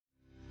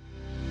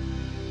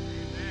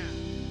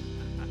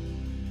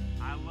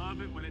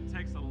when it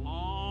takes a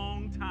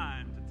long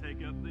time to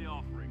take up the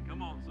offering.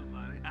 Come on,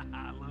 somebody.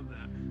 I love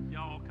that.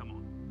 Y'all, come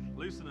on.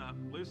 Loosen up,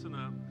 loosen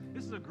up.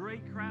 This is a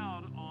great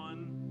crowd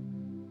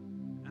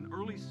on an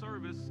early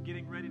service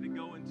getting ready to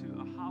go into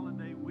a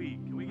holiday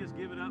week. Can we just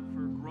give it up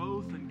for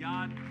growth and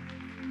God?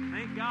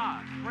 Thank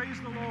God. Praise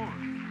the Lord.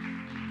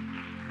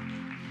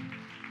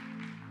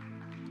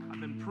 I've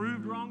been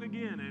proved wrong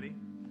again, Eddie.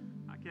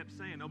 I kept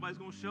saying nobody's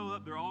going to show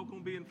up. They're all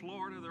going to be in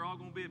Florida. They're all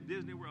going to be at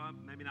Disney World.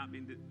 Maybe not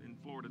being in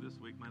Florida this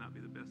week might not be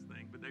the best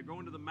thing, but they're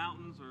going to the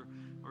mountains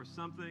or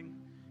something.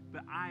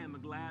 But I am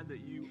glad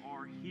that you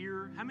are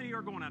here. How many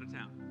are going out of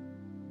town?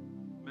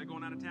 Am I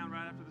going out of town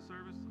right after the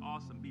service?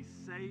 Awesome. Be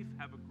safe.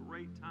 Have a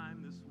great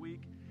time this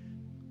week.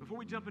 Before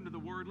we jump into the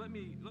Word, let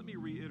me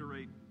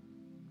reiterate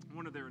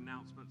one of their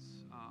announcements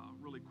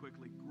really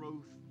quickly.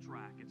 Growth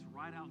Track. It's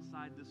right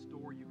outside this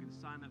door. You can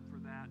sign up for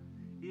that.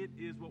 It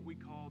is what we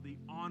call the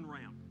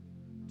on-ramp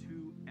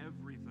to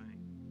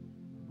everything.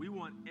 We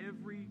want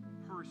every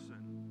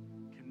person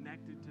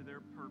connected to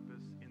their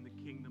purpose in the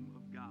kingdom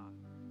of God.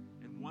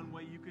 And one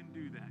way you can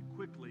do that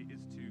quickly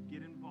is to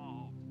get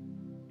involved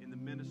in the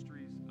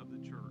ministries of the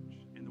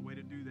church. And the way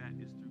to do that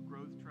is through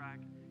Growth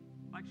Track.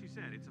 Like she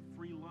said, it's a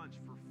free lunch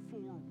for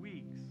 4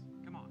 weeks.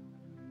 Come on.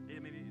 I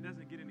mean, it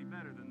doesn't get any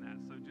better than that.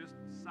 So just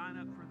sign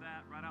up for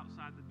that right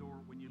outside the door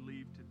when you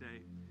leave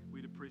today.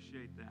 We'd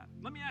appreciate that.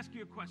 Let me ask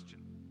you a question.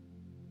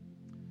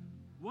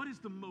 What is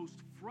the most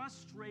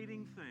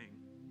frustrating thing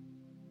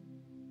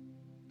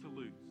to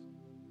lose?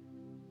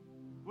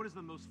 What is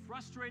the most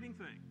frustrating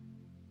thing?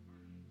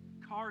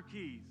 Car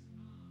keys.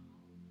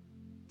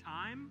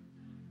 Time?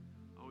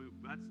 Oh,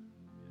 that's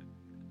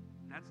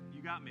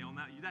you got me on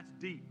that. That's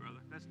deep, brother.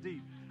 That's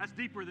deep. That's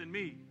deeper than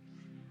me.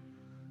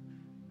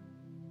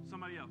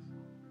 Somebody else.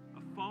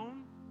 A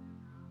phone?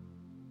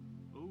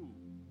 Ooh.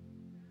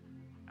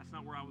 That's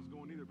not where I was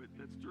going either, but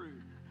that's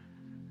true.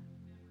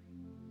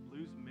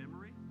 Lose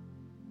memory?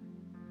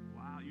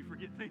 Wow, you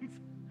forget things?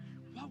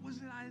 What was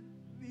it I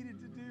needed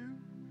to do?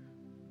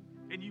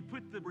 And you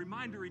put the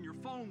reminder in your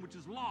phone, which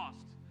is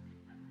lost.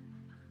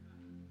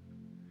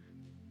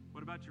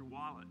 What about your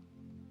wallet?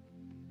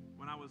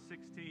 When I was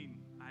 16,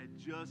 I had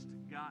just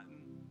gotten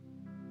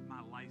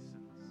my license.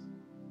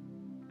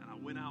 And I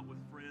went out with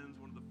friends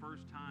one of the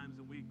first times,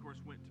 and we, of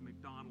course, went to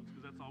McDonald's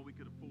because that's all we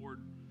could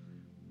afford.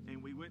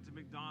 And we went to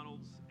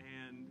McDonald's,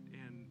 and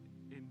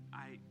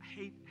I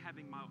hate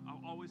having I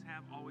always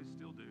have, always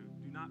still do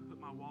not put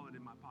my wallet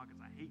in my pockets.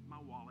 I hate my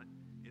wallet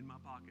in my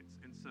pockets.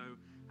 And so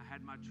I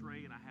had my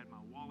tray, and I had my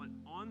wallet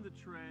on the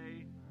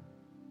tray,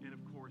 and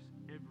of course,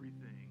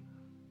 everything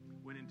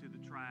went into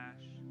the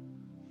trash.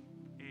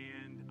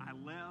 And I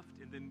left,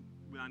 and then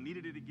when I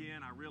needed it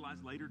again, I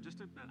realized later,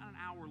 just about an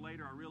hour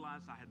later, I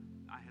realized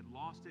I had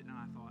lost it, and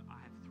I thought, I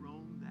have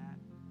thrown that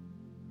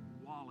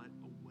wallet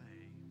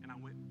away. And I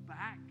went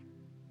back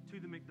to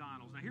the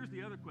McDonald's. Now, here's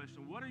the other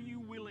question. What are you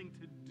willing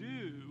to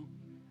do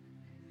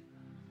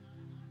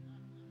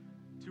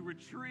to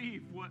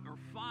retrieve or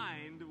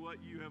find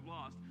what you have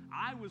lost?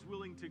 I was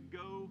willing to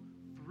go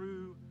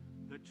through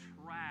the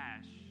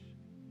trash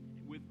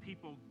with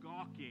people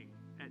gawking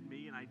at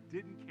me, and I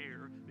didn't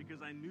care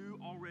because I knew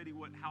already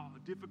how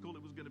difficult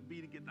it was going to be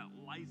to get that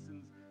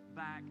license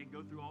back and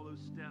go through all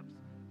those steps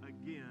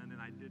again, and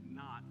I did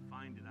not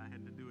find it. I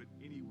had to do it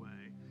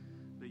anyway.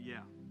 But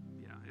yeah,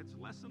 it's a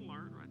lesson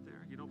learned right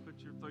there. You don't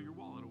throw your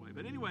wallet away.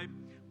 But anyway,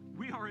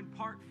 we are in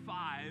part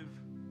 5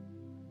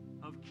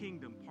 of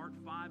Kingdom, part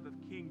 5 of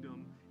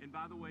Kingdom. And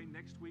by the way,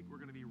 next week we're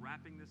going to be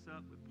wrapping this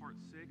up with part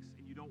 6,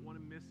 and you don't want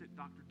to miss it.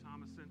 Dr.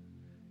 Thomason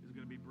is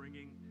going to be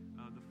bringing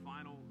the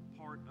final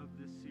part of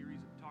this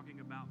series, talking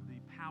about the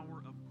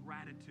power of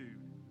gratitude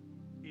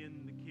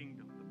in the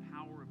kingdom, the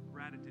power of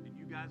gratitude. And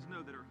you guys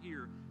know that are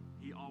here,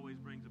 he always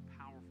brings a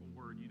powerful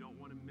word. You don't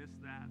want to miss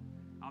that.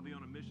 I'll be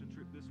on a mission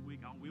trip this week.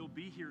 We'll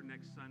be here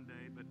next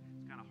Sunday, but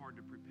it's kind of hard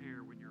to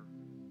prepare when you're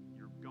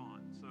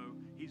gone. So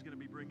he's going to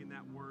be bringing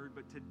that word.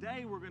 But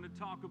today we're going to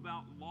talk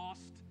about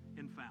lost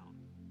and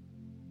found.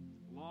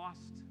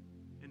 Lost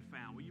and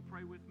found. Will you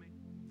pray with me?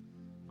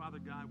 Father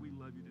God, we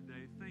love you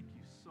today. Thank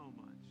you so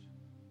much.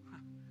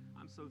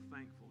 I'm so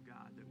thankful,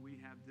 God, that we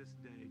have this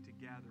day to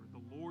gather,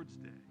 the Lord's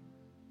Day,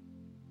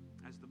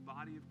 as the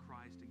body of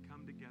Christ and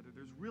come together.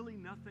 There's really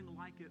nothing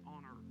like it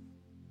on earth.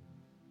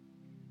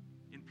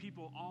 And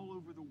people all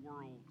over the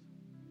world,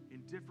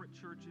 in different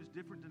churches,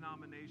 different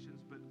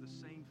denominations, but the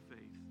same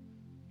faith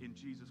in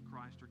Jesus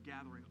Christ, are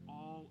gathering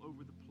all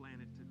over the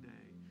planet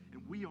today. And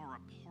we are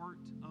a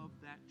part of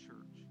that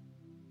church.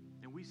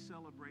 And we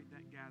celebrate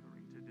that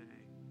gathering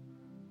today.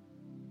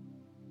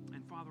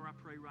 And Father, I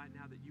pray right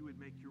now that you would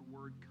make your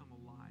word come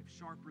alive,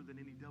 sharper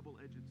than any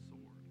double-edged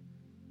sword,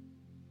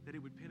 that it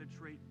would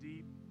penetrate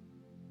deep,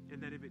 and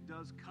that if it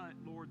does cut,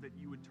 Lord, that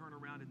you would turn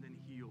around and then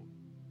heal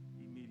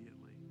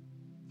immediately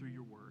through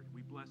your word.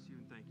 We bless you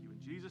and thank you. In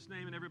Jesus'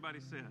 name, and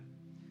everybody said,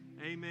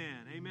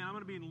 amen. Amen. I'm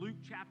going to be in Luke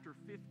chapter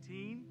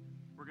 15.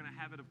 We're going to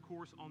have it, of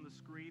course, on the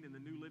screen in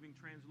the New Living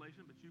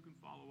Translation, but you can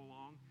follow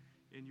along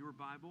in your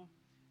Bible.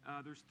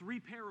 There's 3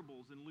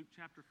 parables in Luke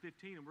chapter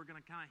 15, and we're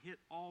going to kind of hit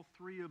all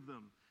 3 of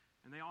them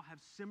And they all have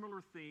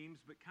similar themes,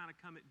 but kind of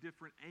come at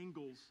different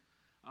angles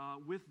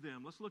with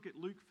them. Let's look at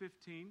Luke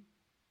 15,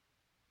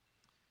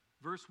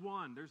 verse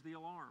 1. There's the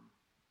alarm.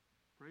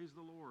 Praise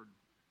the Lord.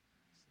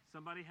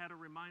 Somebody had a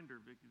reminder,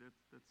 Vicki.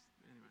 That's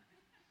anyway.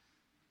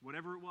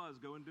 Whatever it was,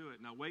 go and do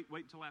it. Now wait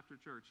till after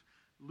church.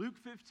 Luke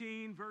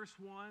 15, verse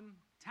 1.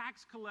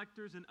 Tax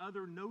collectors and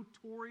other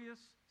notorious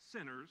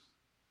sinners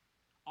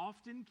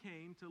often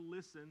came to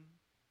listen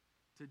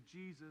to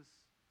Jesus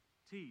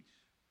teach.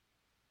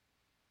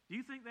 Do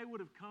you think they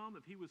would have come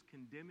if he was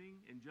condemning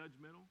and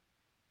judgmental?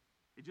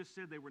 It just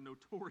said they were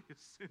notorious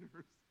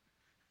sinners.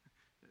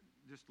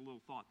 Just a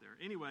little thought there.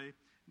 Anyway,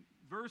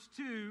 verse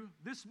 2,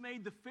 this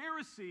made the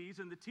Pharisees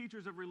and the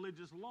teachers of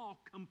religious law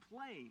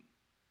complain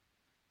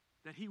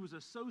that he was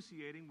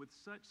associating with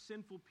such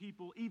sinful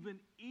people, even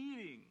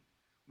eating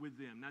with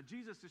them. Now,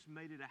 Jesus just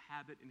made it a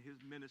habit in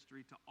his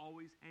ministry to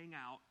always hang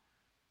out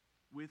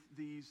with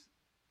these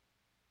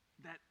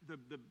that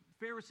the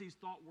Pharisees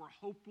thought were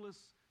hopeless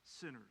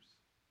sinners.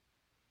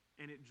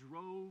 And it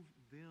drove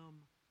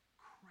them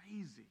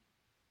crazy.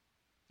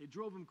 It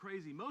drove them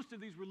crazy. Most of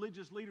these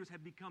religious leaders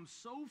had become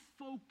so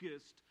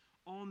focused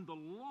on the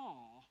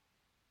law,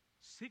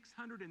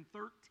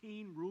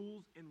 613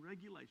 rules and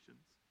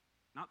regulations,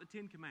 not the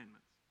 10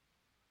 Commandments,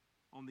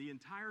 on the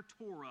entire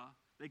Torah.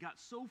 They got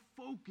so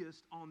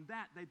focused on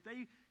that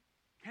they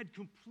had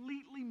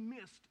completely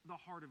missed the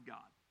heart of God.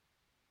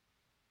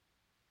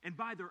 And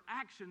by their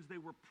actions, they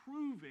were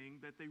proving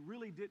that they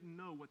really didn't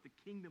know what the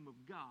kingdom of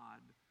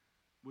God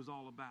was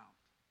all about.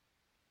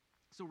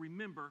 So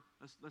remember,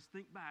 let's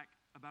think back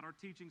about our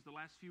teachings the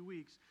last few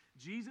weeks.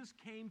 Jesus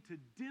came to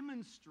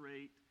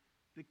demonstrate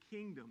the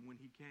kingdom when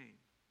he came.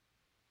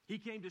 He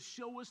came to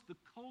show us the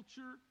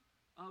culture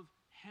of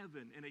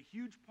heaven. And a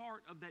huge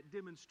part of that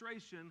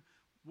demonstration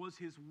was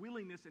his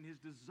willingness and his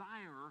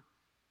desire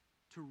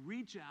to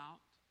reach out,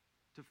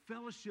 to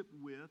fellowship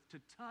with,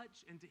 to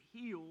touch, and to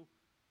heal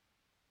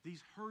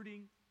these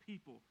hurting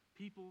people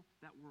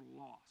that were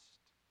lost.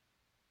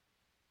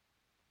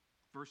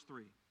 Verse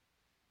 3.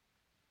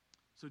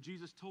 So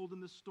Jesus told them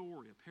this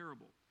story, a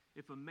parable.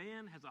 If a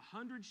man has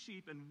 100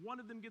 sheep and one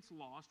of them gets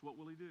lost, what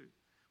will he do?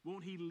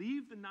 Won't he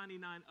leave the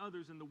 99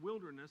 others in the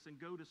wilderness and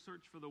go to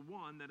search for the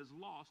one that is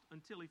lost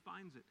until he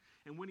finds it?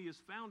 And when he has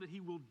found it, he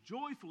will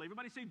joyfully,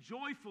 everybody say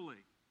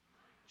joyfully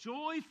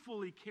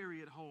carry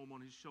it home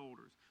on his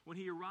shoulders. When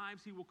he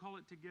arrives, he will call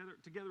it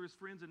together his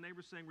friends and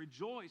neighbors, saying,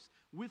 rejoice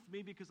with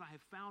me because I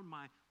have found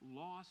my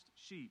lost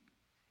sheep.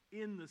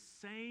 In the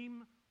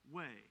same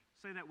way,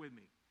 say that with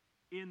me,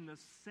 in the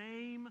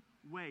same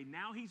way.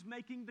 Now he's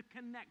making the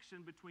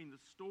connection between the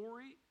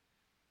story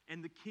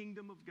and the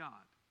kingdom of God.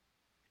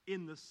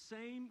 In the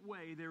same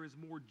way, there is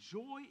more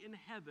joy in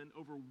heaven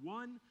over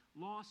one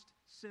lost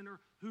sinner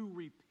who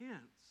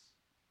repents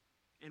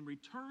and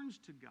returns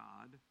to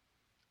God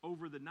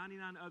over the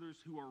 99 others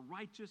who are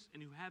righteous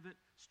and who haven't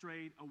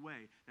strayed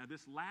away. Now,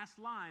 this last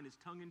line is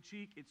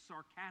tongue-in-cheek. It's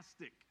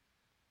sarcastic.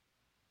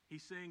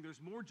 He's saying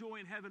there's more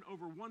joy in heaven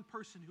over one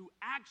person who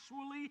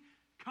actually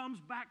comes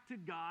back to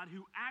God,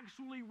 who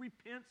actually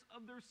repents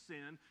of their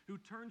sin, who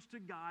turns to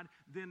God,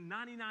 than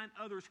 99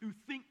 others who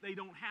think they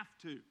don't have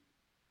to.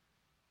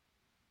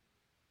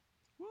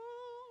 Woo!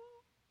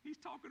 He's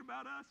talking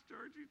about us,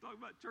 church. He's talking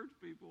about church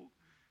people.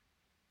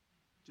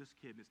 Just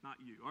kidding. It's not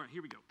you. All right,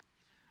 here we go.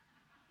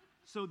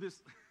 So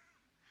this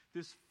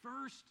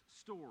first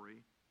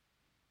story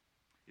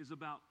is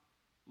about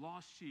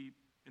lost sheep,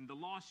 and the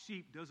lost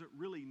sheep doesn't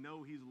really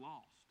know he's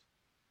lost.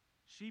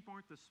 Sheep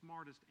aren't the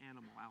smartest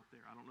animal out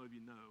there. I don't know if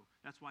you know.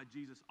 That's why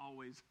Jesus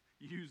always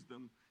used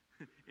them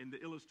in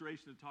the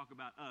illustration to talk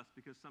about us,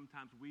 because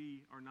sometimes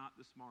we are not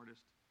the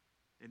smartest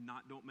and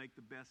don't make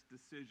the best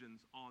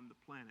decisions on the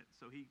planet.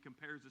 So he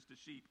compares us to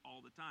sheep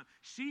all the time.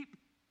 Sheep,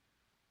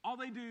 all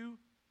they do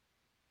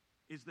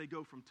is they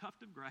go from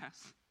tuft of grass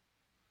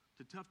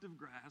to tuft of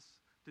grass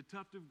to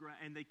tuft of grass,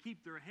 and they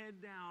keep their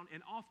head down,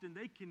 and often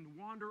they can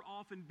wander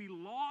off and be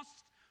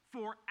lost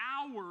for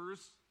hours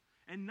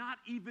and not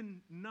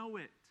even know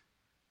it.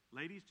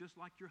 Ladies, just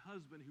like your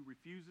husband who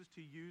refuses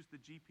to use the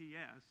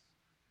GPS.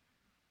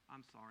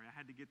 I'm sorry, I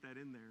had to get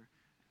that in there.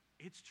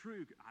 It's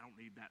true. I don't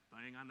need that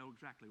thing. I know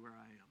exactly where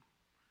I am.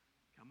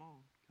 Come on.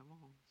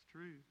 It's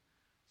true.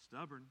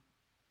 Stubborn.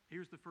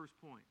 Here's the first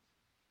point.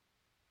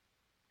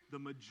 The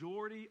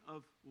majority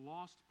of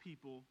lost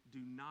people do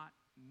not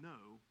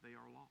know they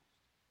are lost.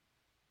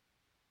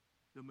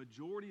 The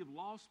majority of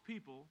lost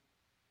people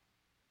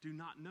do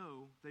not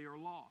know they are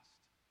lost.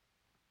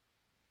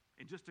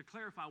 And just to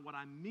clarify what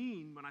I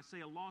mean when I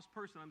say a lost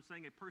person, I'm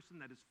saying a person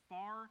that is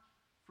far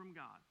from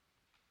God.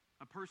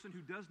 A person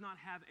who does not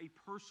have a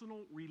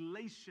personal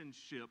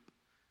relationship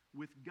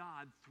with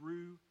God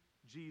through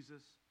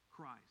Jesus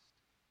Christ.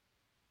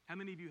 How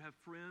many of you have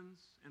friends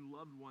and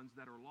loved ones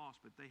that are lost,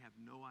 but they have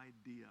no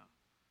idea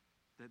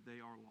that they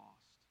are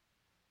lost?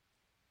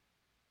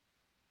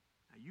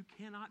 Now, you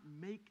cannot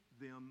make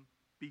them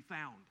be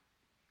found.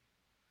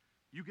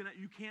 You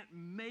can't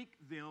make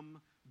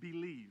them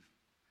believe.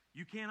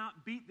 You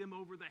cannot beat them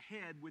over the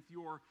head with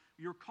your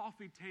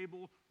coffee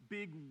table,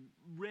 big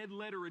red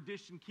letter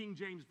edition King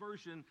James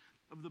Version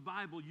of the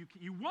Bible.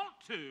 You want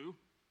to,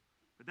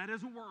 but that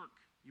doesn't work.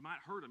 You might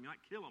hurt them. You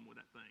might kill them with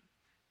that thing.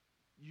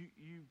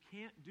 You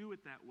can't do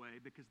it that way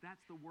because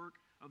that's the work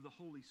of the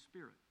Holy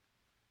Spirit.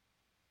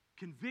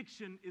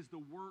 Conviction is the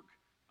work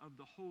of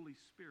the Holy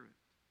Spirit.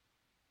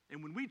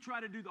 And when we try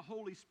to do the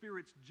Holy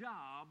Spirit's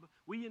job,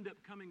 we end up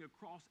coming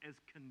across as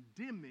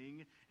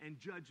condemning and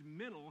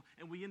judgmental,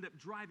 and we end up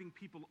driving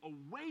people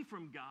away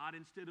from God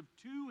instead of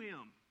to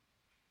Him.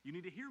 You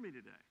need to hear me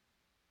today.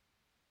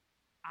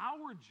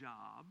 Our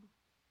job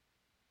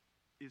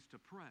is to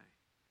pray.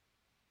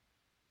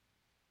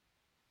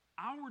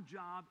 Our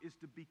job is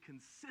to be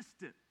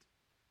consistent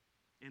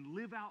and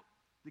live out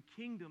the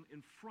kingdom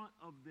in front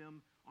of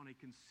them on a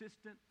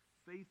consistent,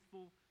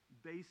 faithful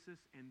basis,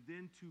 and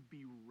then to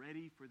be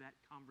ready for that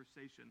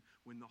conversation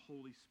when the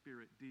Holy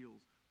Spirit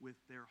deals with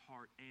their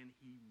heart, and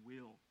He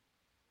will.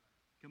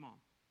 Come on.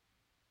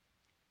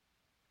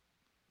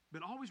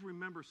 But always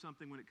remember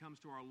something when it comes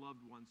to our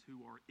loved ones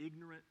who are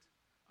ignorant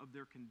of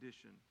their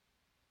condition,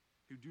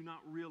 who do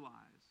not realize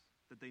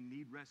that they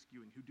need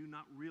rescuing, who do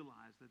not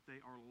realize that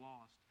they are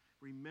lost.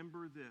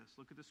 Remember this.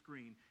 Look at the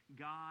screen.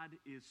 God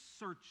is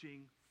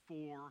searching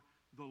for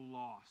the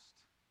lost.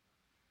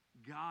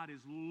 God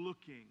is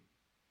looking.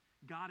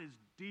 God is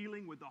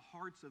dealing with the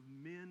hearts of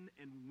men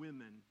and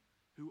women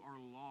who are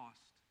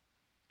lost.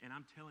 And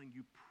I'm telling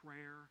you,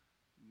 prayer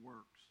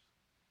works.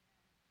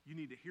 You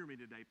need to hear me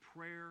today.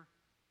 Prayer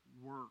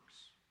works.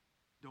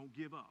 Don't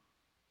give up.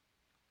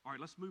 All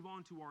right, let's move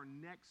on to our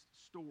next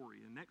story,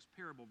 the next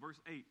parable,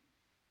 verse 8.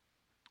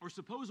 Or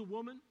suppose a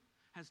woman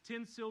has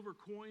 10 silver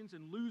coins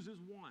and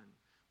loses one.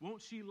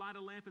 Won't she light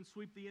a lamp and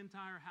sweep the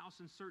entire house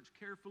and search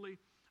carefully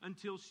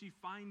until she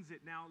finds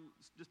it? Now,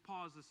 just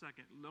pause a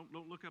second.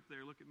 Don't look up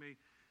there. Look at me.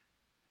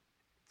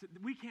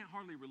 We can't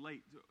hardly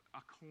relate to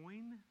a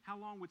coin. How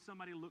long would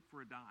somebody look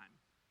for a dime?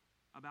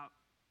 About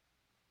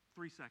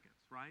 3 seconds,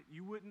 right?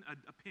 You wouldn't,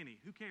 a penny.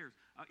 Who cares?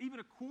 Even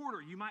a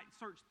quarter, you might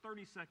search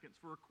 30 seconds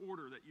for a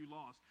quarter that you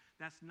lost.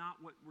 That's not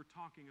what we're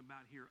talking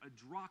about here. A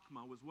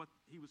drachma was what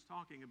he was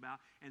talking about,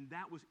 and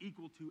that was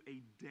equal to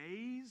a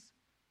day's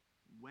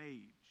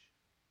wage.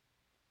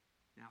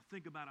 Now,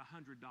 think about a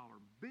 $100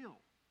 bill.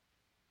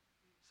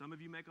 Some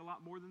of you make a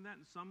lot more than that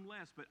and some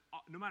less, but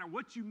no matter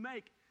what you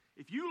make,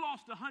 if you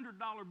lost a $100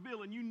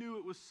 bill and you knew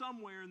it was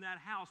somewhere in that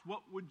house,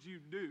 what would you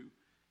do?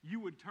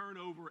 You would turn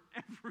over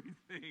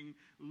everything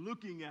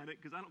looking at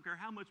it, because I don't care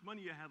how much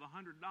money you have,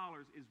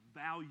 $100 is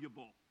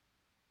valuable.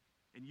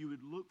 And you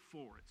would look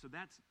for it. So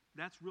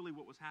that's really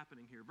what was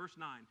happening here. Verse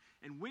 9,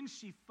 and when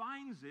she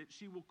finds it,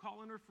 she will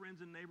call in her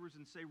friends and neighbors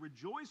and say,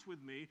 rejoice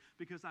with me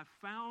because I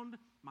found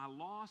my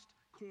lost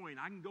coin.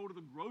 I can go to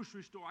the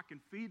grocery store. I can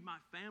feed my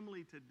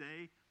family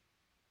today.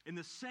 In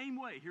the same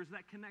way, here's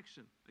that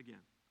connection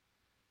again.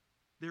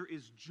 There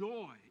is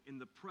joy in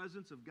the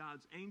presence of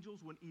God's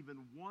angels when even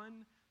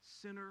one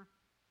sinner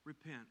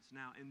repents.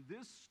 Now, in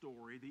this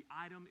story, the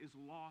item is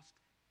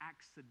lost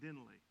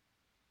accidentally.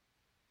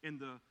 In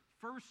the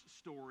first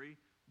story,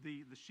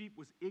 the sheep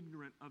was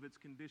ignorant of its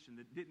condition.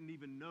 It didn't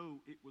even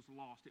know it was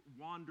lost. It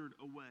wandered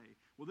away.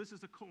 Well, this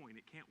is a coin.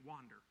 It can't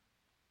wander.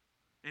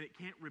 And it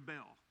can't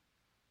rebel.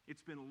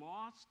 It's been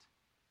lost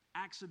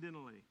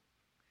accidentally.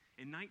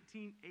 In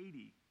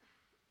 1980,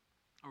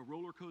 a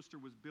roller coaster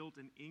was built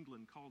in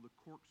England called the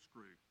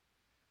Corkscrew.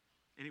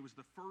 And it was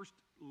the first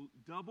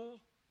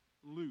double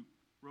loop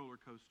roller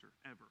coaster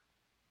ever.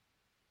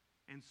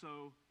 And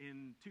so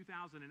in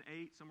 2008,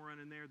 somewhere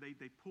in there, they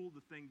pulled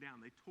the thing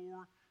down. They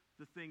tore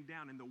the thing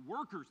down. And the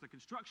workers, the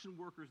construction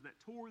workers that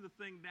tore the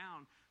thing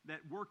down, that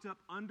worked up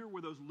under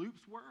where those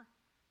loops were,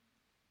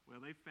 well,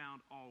 they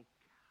found all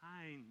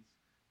kinds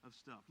of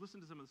stuff.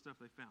 Listen to some of the stuff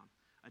they found.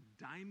 A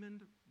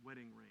diamond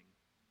wedding ring.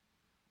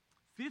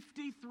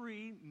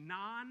 53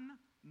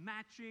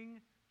 non-matching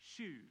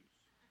shoes.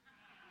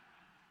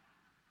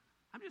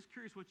 I'm just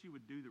curious what you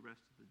would do the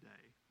rest of the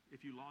day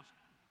if you lost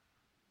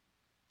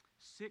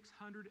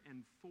 604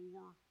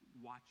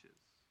 watches,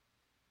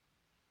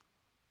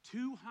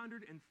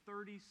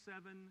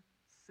 237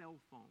 cell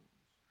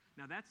phones.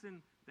 Now that's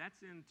in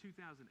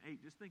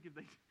 2008. Just think if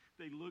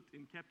they looked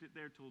and kept it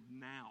there till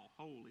now.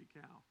 Holy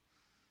cow.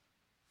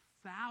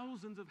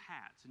 Thousands of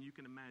hats, and you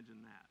can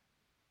imagine that.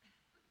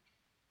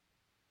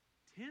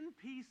 10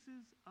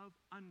 pieces of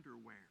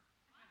underwear.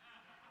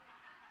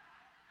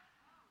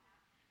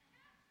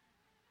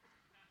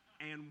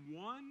 And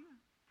one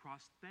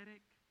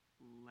prosthetic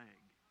leg.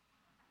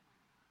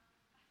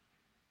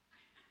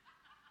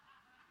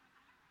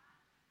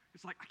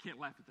 It's like, I can't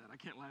laugh at that. I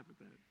can't laugh at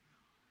that.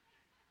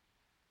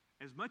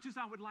 As much as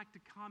I would like to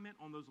comment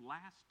on those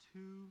last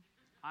two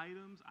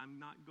items, I'm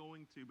not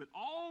going to. But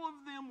all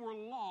of them were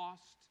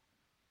lost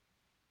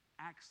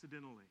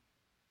accidentally.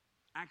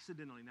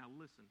 Accidentally. Now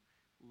listen,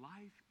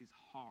 life is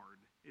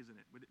hard, isn't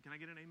it? Can I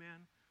get an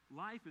amen?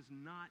 Life is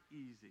not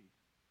easy.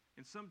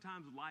 And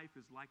sometimes life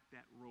is like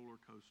that roller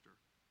coaster.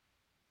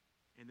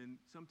 And then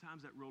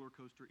sometimes that roller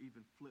coaster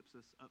even flips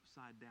us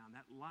upside down.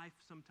 That life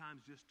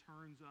sometimes just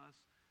turns us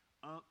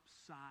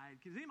upside.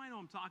 Does anybody know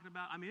what I'm talking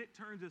about? I mean, it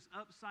turns us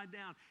upside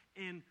down.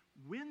 And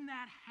when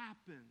that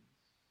happens,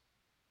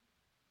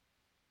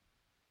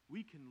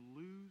 we can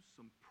lose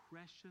some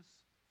precious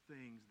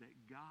things that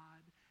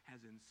God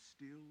has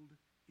instilled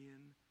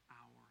in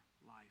our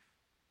life.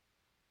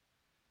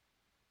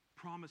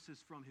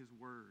 Promises from His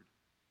Word.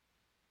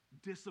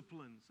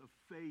 Disciplines of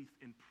faith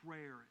and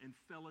prayer and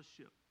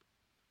fellowship.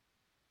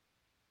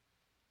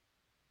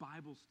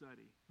 Bible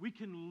study. We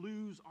can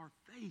lose our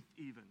faith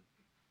even.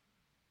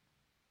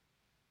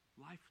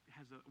 Life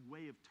has a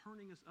way of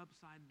turning us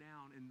upside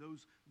down, and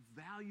those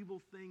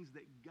valuable things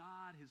that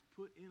God has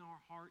put in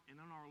our heart and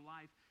in our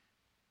life,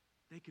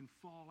 they can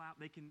fall out.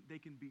 They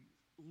can be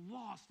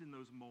lost in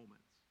those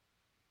moments.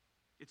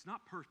 It's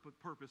not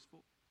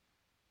purposeful.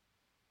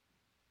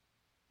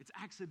 It's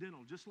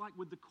accidental, just like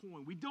with the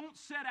coin. We don't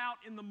set out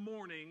in the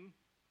morning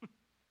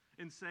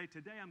and say,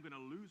 today I'm going to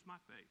lose my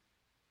faith.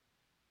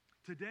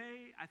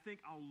 Today I think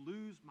I'll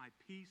lose my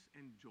peace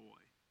and joy.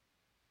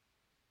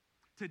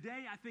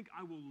 Today I think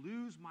I will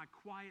lose my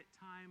quiet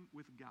time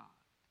with God.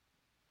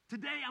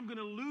 Today I'm going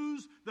to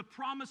lose the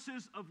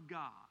promises of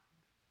God.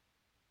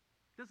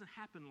 It doesn't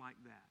happen like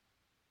that.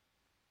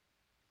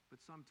 But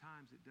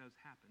sometimes it does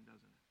happen,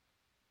 doesn't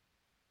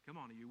it? Come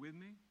on, are you with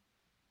me?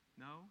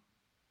 No?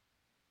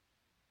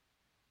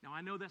 Now,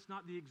 I know that's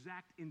not the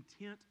exact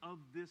intent of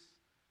this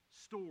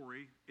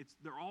story.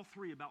 They're all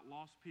three about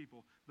lost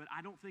people, but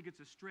I don't think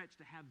it's a stretch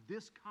to have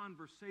this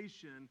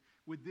conversation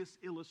with this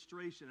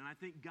illustration. And I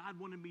think God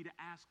wanted me to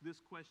ask this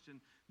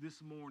question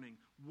this morning.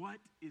 What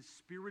is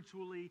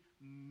spiritually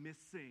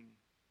missing?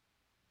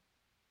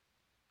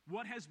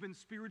 What has been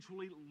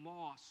spiritually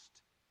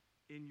lost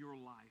in your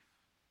life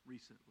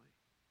recently?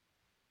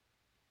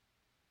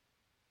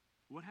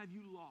 What have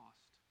you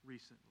lost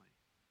recently?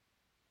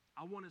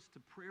 I want us to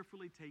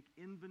prayerfully take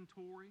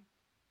inventory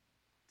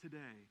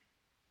today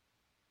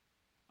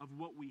of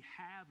what we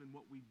have and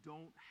what we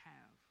don't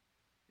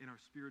have in our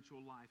spiritual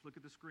life. Look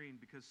at the screen,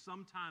 because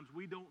sometimes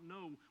we don't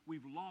know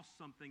we've lost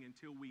something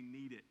until we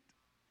need it.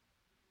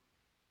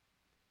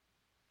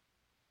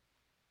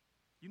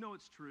 You know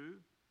it's true.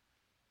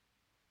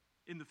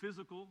 In the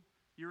physical,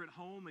 you're at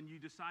home and you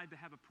decide to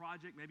have a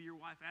project. Maybe your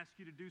wife asks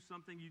you to do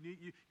something.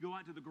 You go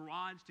out to the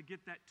garage to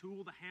get that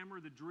tool, the hammer,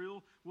 the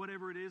drill,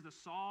 whatever it is, the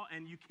saw,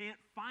 and you can't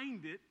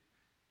find it.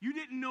 You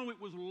didn't know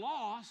it was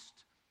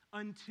lost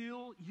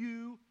until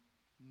you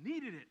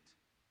needed it.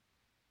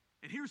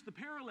 And here's the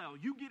parallel.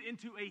 You get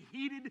into a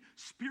heated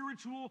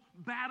spiritual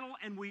battle,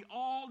 and we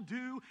all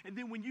do. And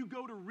then when you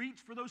go to reach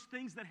for those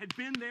things that had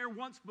been there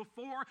once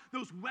before,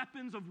 those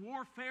weapons of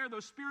warfare,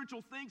 those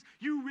spiritual things,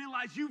 you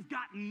realize you've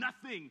got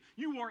nothing.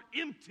 You are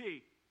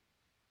empty.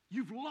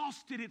 You've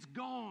lost it. It's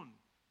gone.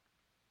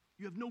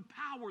 You have no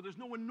power. There's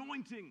no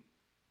anointing.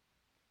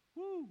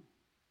 Woo!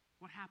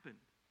 What happened?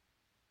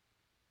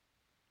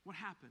 What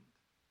happened?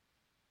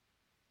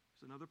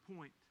 There's another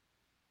point.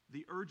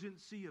 The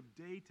urgency of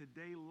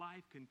day-to-day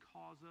life can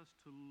cause us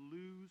to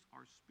lose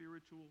our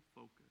spiritual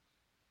focus.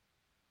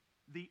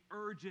 The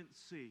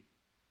urgency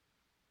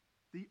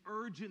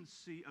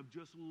of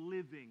just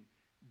living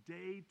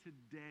day to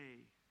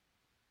day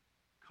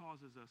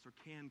causes us, or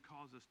can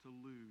cause us, to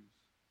lose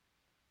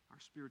our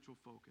spiritual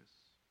focus.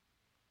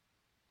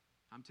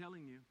 I'm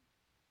telling you,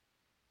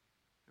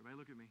 everybody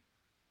look at me,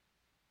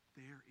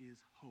 there is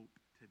hope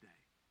today.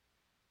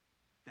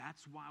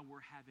 That's why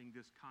we're having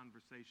this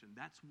conversation.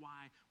 That's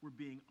why we're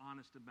being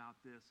honest about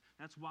this.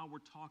 That's why we're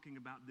talking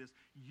about this.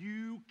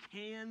 You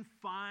can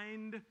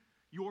find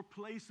your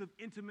place of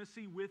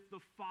intimacy with the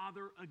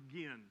Father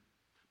again.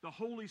 The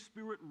Holy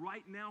Spirit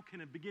right now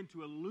can begin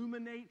to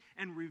illuminate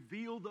and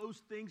reveal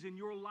those things in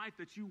your life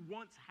that you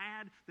once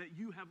had, that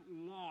you have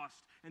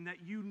lost, and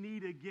that you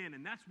need again.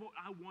 And that's what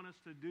I want us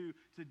to do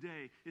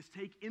today, is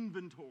take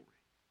inventory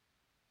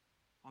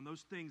on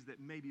those things that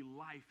maybe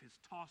life has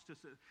tossed us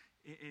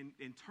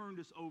and turned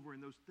us over,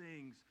 and those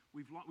things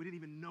we didn't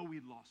even know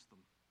we'd lost them.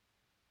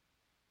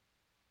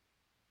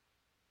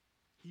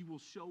 He will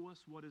show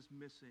us what is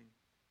missing.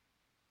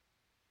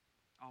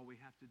 All we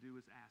have to do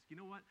is ask. You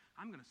know what?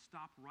 I'm going to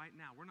stop right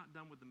now. We're not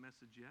done with the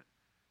message yet.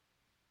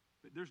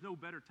 But there's no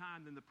better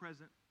time than the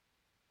present.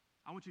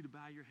 I want you to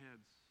bow your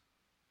heads.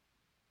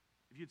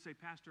 If you'd say,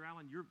 Pastor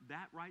Allen,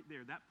 that right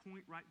there, that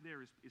point right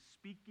there is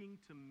speaking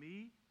to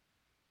me.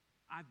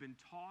 I've been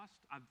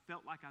tossed. I've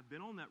felt like I've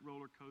been on that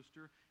roller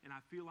coaster, and I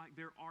feel like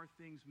there are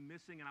things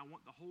missing, and I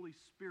want the Holy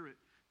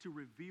Spirit to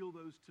reveal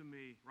those to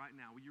me right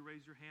now. Will you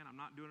raise your hand? I'm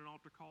not doing an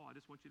altar call. I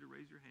just want you to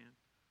raise your hand.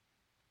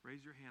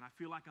 Raise your hand. I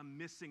feel like I'm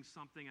missing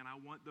something, and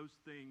I want those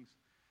things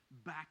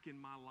back in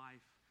my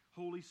life.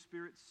 Holy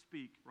Spirit,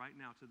 speak right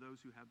now to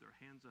those who have their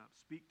hands up.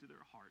 Speak to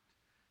their heart.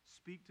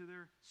 Speak to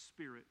their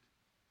spirit,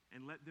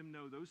 and let them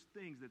know those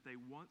things that they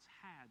once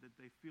had, that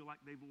they feel like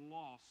they've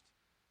lost.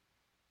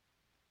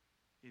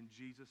 In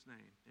Jesus'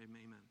 name,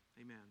 amen,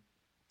 amen,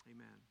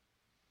 amen.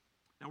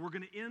 Now we're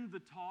going to end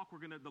the talk.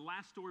 The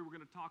last story we're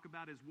going to talk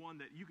about is one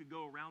that you could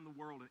go around the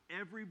world and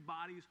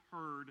everybody's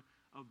heard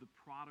of the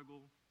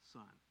prodigal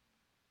son.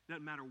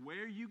 Doesn't matter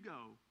where you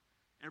go,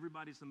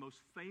 everybody's the most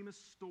famous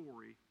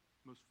story,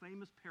 most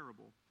famous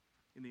parable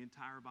in the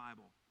entire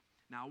Bible.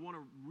 Now, I want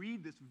to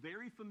read this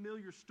very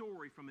familiar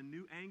story from a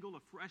new angle, a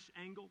fresh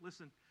angle.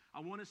 Listen, I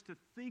want us to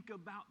think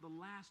about the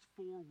last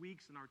 4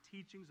 weeks in our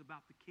teachings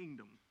about the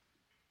kingdom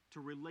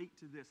to relate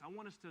to this. I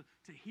want us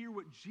to hear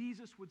what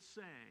Jesus would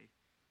say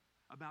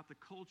about the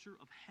culture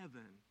of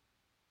heaven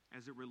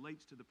as it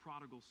relates to the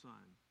prodigal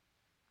son.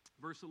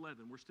 Verse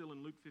 11, we're still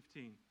in Luke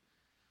 15.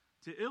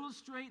 To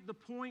illustrate the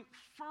point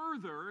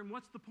further, and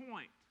what's the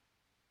point?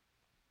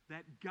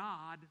 That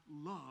God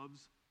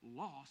loves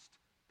lost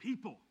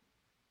people.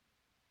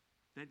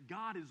 That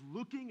God is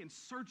looking and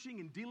searching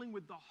and dealing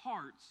with the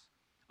hearts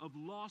of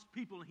lost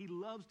people, and he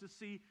loves to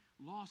see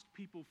lost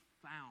people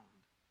found.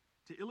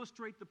 To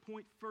illustrate the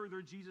point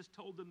further, Jesus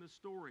told them this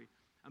story.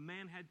 A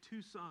man had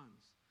 2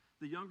 sons.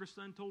 The younger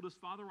son told his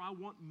father, I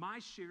want my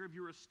share of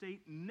your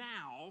estate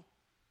now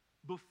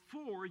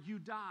before you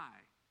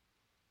die.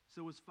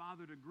 So his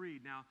father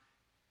agreed. Now,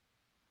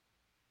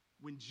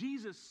 when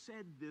Jesus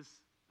said this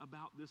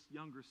about this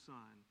younger son,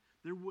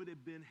 there would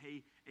have been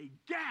a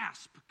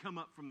gasp come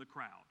up from the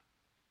crowd.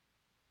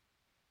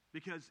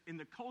 Because in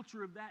the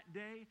culture of that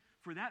day,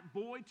 for that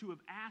boy to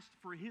have asked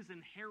for his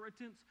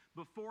inheritance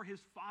before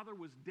his father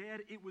was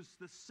dead, it was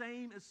the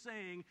same as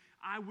saying,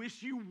 I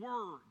wish you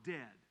were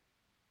dead.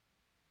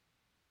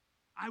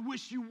 I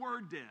wish you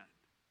were dead.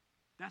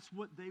 That's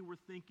what they were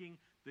thinking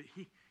that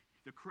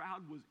the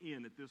crowd was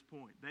in at this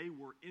point. They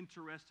were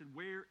interested.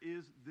 Where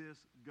is this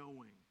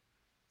going?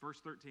 Verse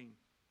 13.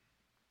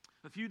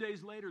 A few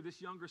days later,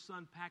 this younger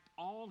son packed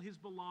all his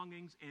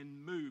belongings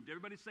and moved.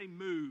 Everybody say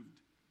moved.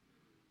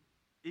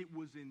 It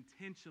was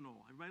intentional.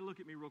 Everybody look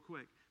at me real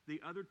quick.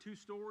 The other 2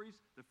 stories,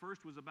 the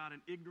first was about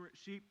an ignorant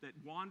sheep that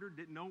wandered,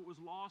 didn't know it was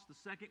lost.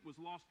 The second was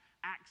lost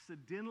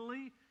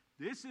accidentally.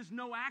 This is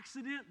no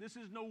accident. This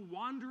is no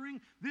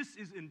wandering. This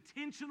is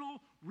intentional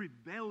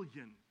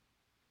rebellion.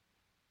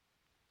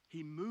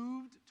 He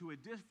moved to a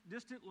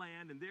distant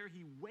land, and there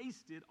he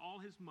wasted all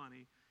his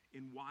money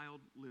in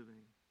wild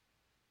living.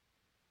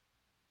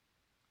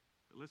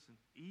 But listen,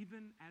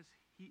 even as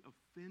he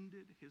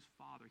offended his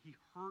father, he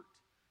hurt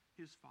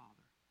his father.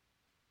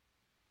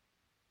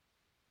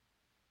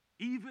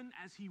 Even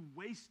as he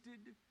wasted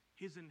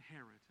his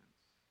inheritance,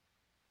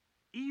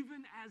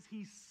 even as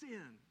he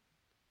sinned,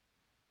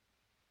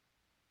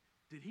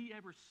 did he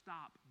ever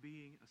stop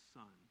being a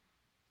son?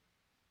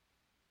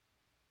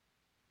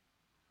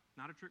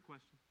 Not a trick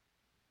question.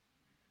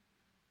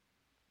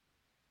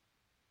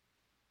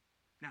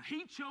 Now,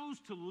 he chose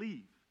to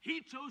leave.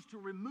 He chose to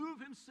remove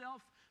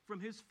himself from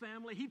his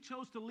family. He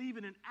chose to leave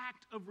in an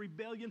act of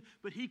rebellion,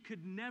 but he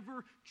could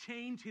never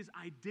change his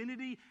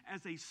identity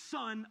as a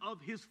son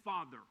of his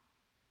father.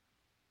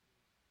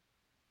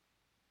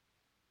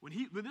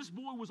 When this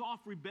boy was off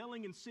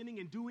rebelling and sinning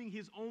and doing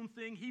his own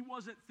thing, he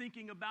wasn't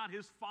thinking about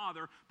his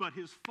father, but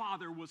his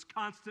father was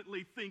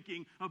constantly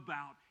thinking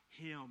about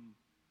him.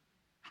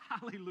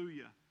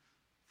 Hallelujah.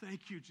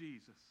 Thank you,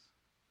 Jesus.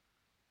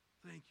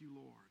 Thank you,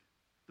 Lord.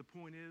 The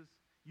point is,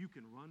 you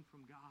can run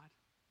from God.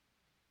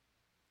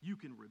 You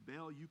can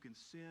rebel, you can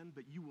sin,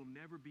 but you will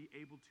never be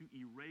able to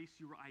erase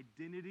your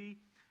identity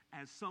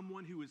as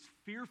someone who is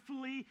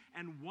fearfully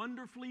and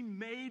wonderfully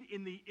made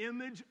in the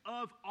image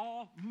of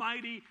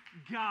Almighty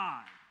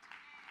God.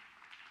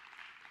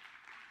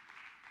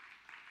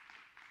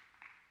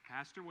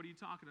 Pastor, what are you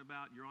talking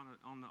about? You're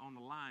on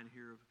the line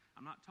here.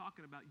 I'm not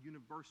talking about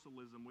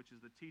universalism, which is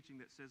the teaching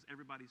that says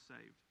everybody's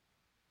saved.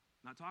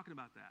 I'm not talking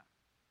about that.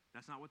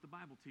 That's not what the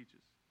Bible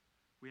teaches.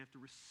 We have to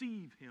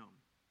receive him.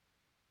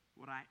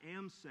 What I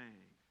am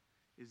saying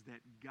is that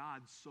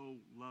God so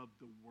loved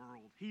the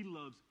world. He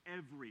loves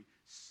every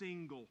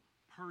single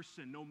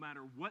person, no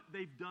matter what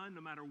they've done,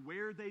 no matter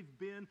where they've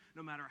been,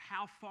 no matter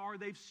how far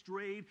they've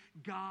strayed.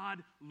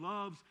 God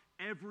loves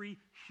every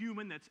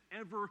human that's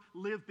ever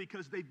lived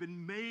because they've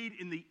been made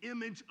in the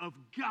image of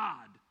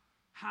God.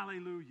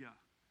 Hallelujah.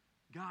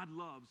 God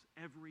loves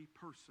every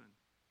person.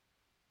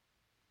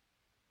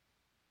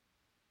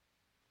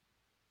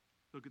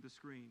 Look at the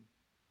screen.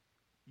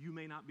 You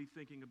may not be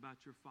thinking about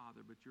your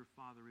father, but your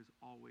father is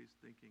always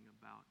thinking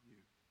about you.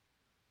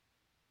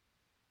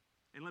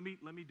 And let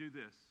me do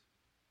this.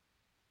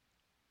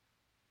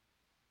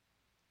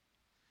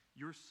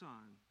 Your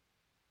son,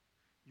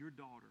 your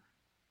daughter,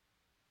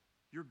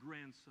 your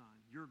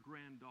grandson, your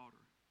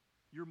granddaughter,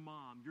 your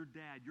mom, your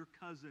dad, your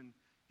cousin,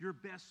 your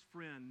best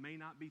friend may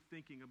not be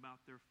thinking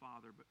about their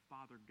father, but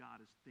Father God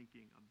is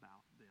thinking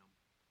about them.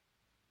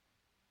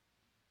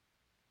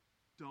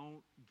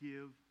 Don't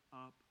give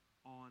up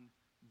on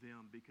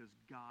them because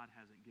God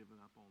hasn't given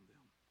up on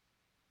them.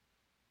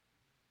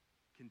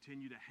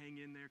 Continue to hang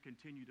in there.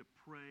 Continue to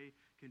pray.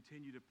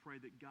 Continue to pray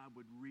that God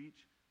would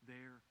reach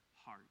their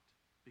heart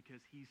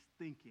because he's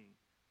thinking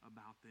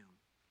about them,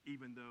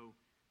 even though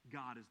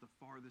God is the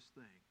farthest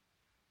thing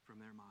from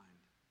their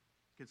mind.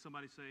 Can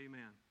somebody say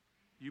amen?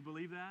 You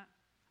believe that?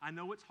 I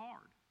know it's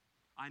hard.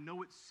 I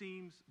know it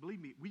seems,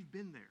 believe me, we've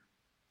been there.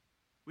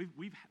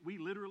 We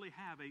literally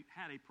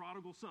had a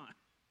prodigal son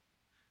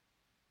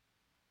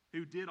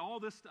who did all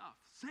this stuff,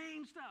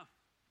 same stuff.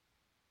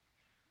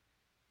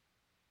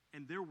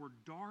 And there were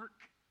dark,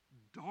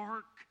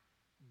 dark,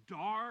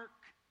 dark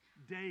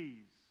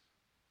days.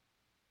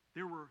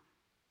 There were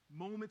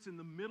moments in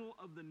the middle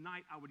of the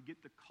night I would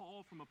get the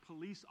call from a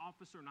police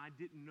officer and I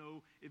didn't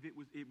know if it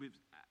was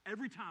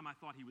every time I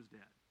thought he was dead.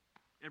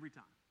 Every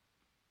time.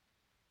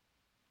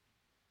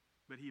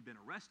 But he had been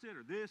arrested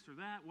or this or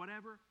that,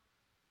 whatever.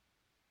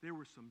 There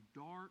were some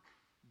dark,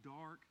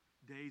 dark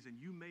days, and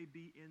you may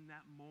be in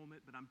that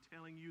moment, but I'm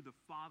telling you, the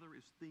Father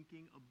is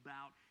thinking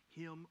about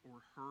him or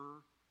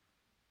her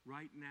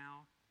right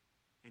now,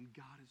 and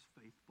God is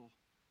faithful.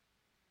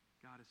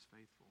 God is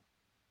faithful.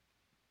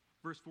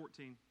 Verse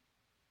 14.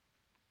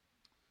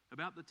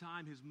 About the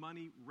time his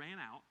money ran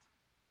out,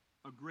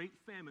 a great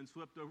famine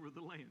swept over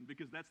the land,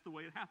 because that's the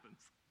way it happens.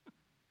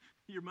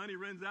 Your money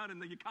runs out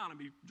and the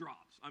economy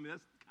drops. I mean,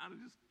 that's kind of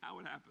just how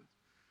it happens.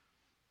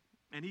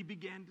 And he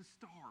began to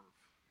starve.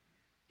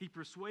 He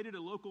persuaded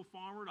a local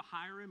farmer to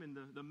hire him, and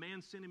the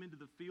man sent him into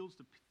the fields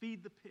to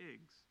feed the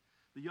pigs.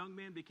 The young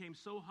man became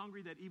so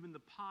hungry that even the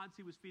pods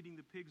he was feeding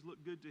the pigs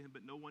looked good to him,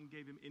 but no one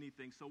gave him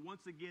anything. So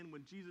once again,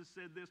 when Jesus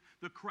said this,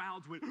 the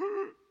crowds went,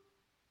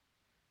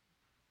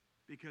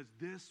 because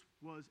this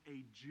was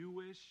a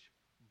Jewish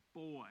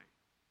boy.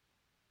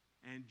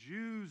 And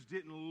Jews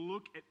didn't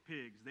look at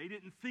pigs. They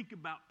didn't think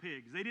about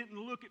pigs. They didn't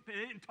look at pigs.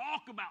 They didn't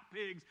talk about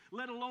pigs,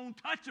 let alone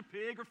touch a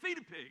pig or feed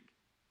a pig.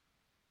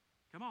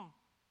 Come on.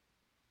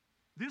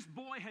 This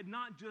boy had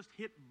not just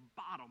hit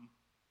bottom.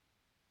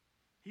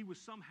 He was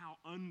somehow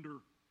under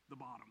the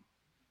bottom.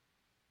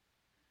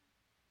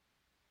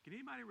 Can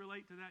anybody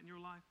relate to that in your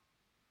life?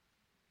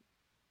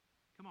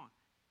 Come on.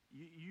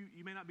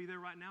 You may not be there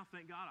right now,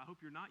 thank God. I hope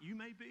you're not. You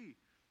may be.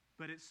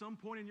 But at some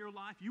point in your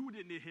life, you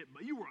didn't hit,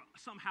 but you were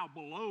somehow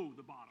below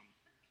the bottom.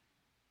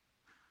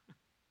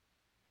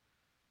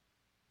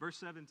 Verse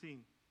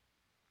 17.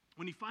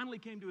 When he finally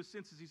came to his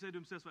senses, he said to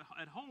himself,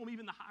 at home,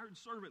 even the hired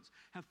servants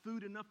have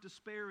food enough to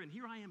spare, and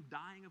here I am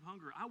dying of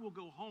hunger. I will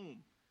go home.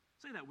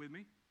 Say that with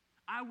me.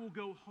 I will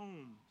go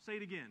home. Say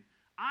it again.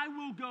 I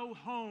will go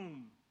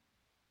home.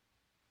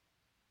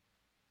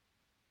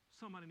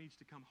 Somebody needs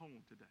to come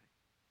home today.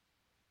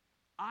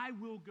 I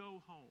will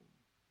go home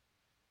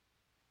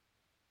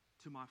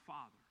to my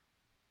Father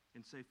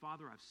and say,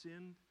 Father, I've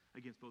sinned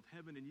against both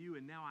heaven and you,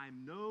 and now I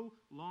am no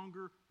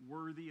longer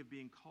worthy of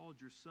being called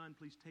your son.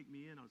 Please take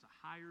me in as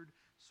a hired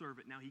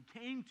servant. Now he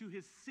came to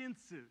his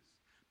senses,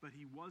 but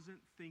he wasn't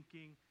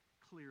thinking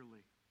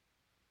clearly.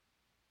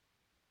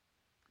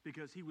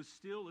 Because he was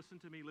still, listen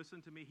to me,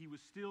 he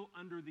was still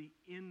under the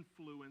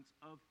influence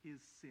of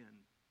his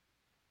sin.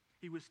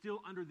 He was still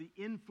under the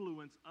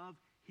influence of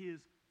his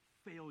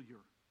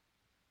failure.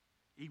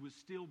 He was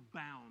still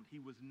bound. He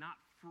was not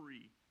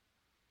free.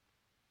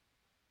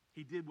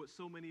 He did what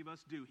so many of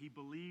us do. He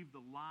believed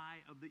the lie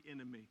of the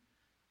enemy.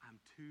 I'm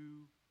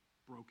too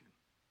broken.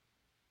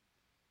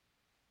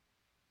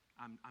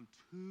 I'm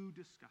too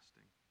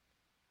disgusting.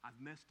 I've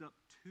messed up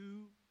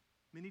too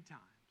many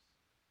times.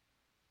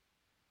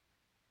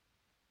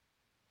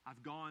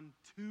 I've gone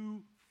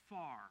too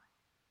far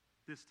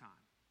this time.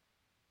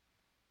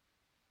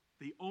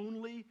 The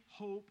only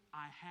hope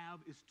I have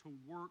is to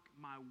work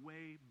my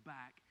way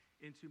back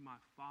into my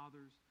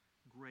Father's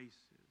graces.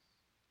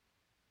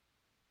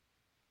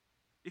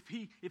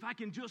 If I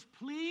can just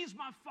please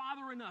my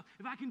Father enough,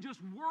 if I can just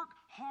work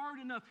hard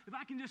enough, if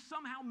I can just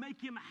somehow make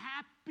him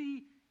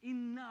happy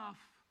enough,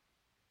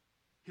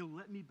 he'll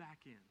let me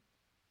back in.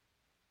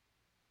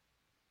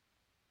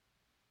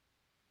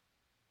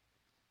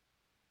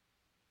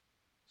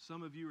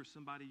 Some of you or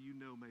somebody you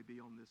know may be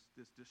on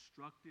this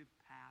destructive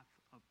path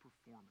of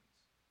performance.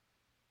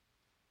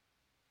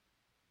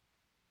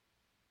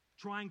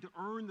 Trying to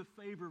earn the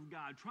favor of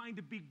God, trying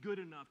to be good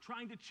enough,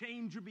 trying to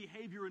change your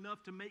behavior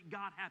enough to make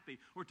God happy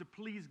or to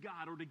please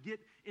God or to get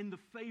in the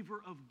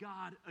favor of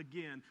God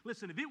again.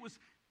 Listen, if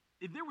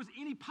there was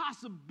any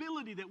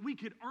possibility that we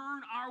could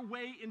earn our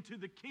way into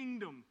the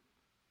kingdom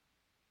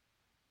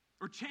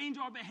or change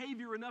our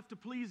behavior enough to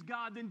please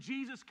God, then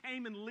Jesus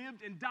came and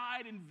lived and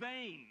died in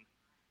vain.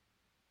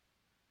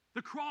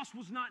 The cross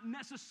was not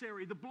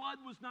necessary. The blood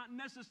was not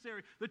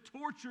necessary. The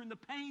torture and the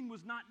pain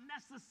was not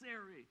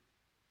necessary.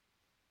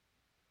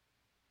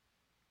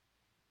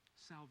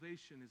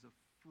 Salvation is a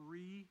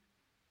free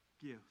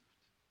gift.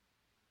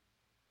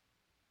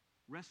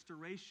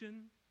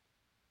 Restoration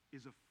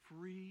is a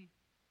free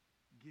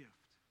gift.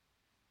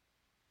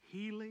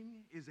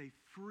 Healing is a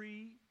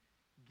free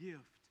gift.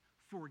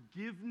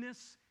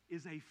 Forgiveness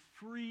is a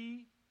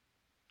free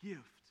gift.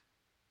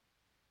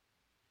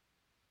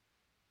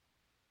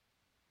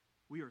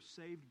 We are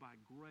saved by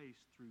grace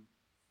through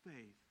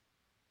faith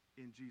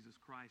in Jesus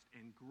Christ,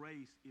 and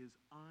grace is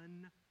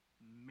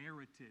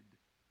unmerited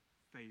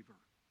favor.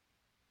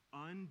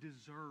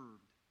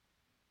 Undeserved,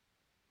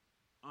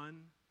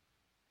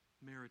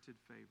 unmerited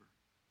favor.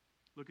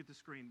 Look at the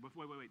screen.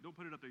 Wait. Don't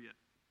put it up there yet.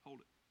 Hold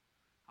it.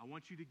 I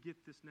want you to get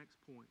this next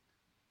point.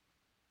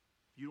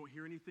 If you don't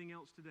hear anything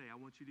else today, I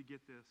want you to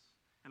get this.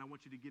 And I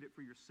want you to get it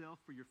for yourself,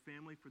 for your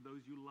family, for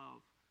those you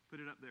love. Put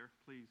it up there,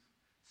 please.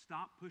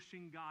 Stop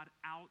pushing God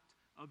out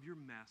of your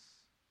mess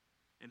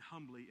and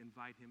humbly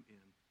invite him in.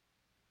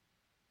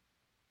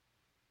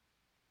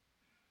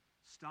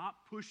 Stop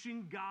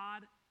pushing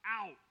God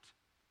out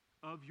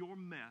of your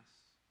mess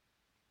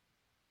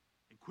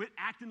and quit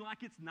acting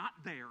like it's not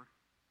there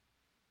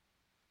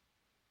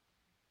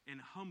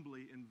and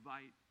humbly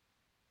invite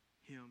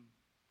him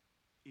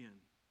in.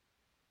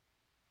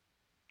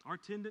 Our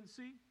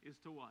tendency is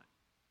to what?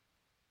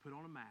 Put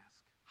on a mask.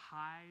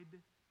 Hide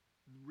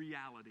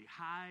reality.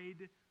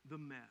 Hide the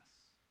mess.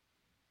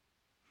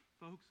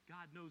 Folks,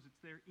 God knows it's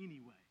there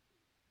anyway.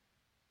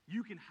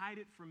 You can hide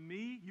it from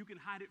me. You can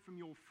hide it from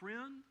your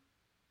friend.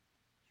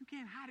 You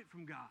can't hide it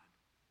from God.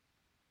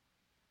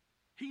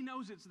 He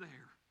knows it's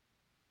there.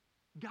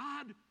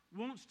 God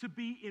wants to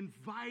be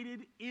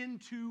invited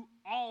into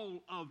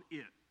all of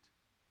it.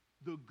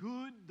 The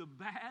good, the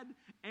bad,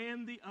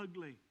 and the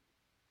ugly.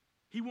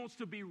 He wants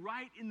to be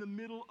right in the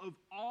middle of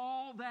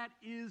all that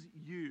is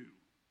you.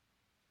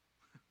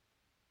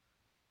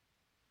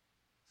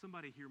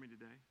 Somebody hear me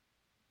today.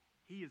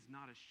 He is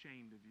not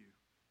ashamed of you.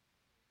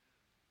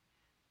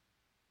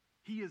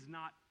 He is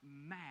not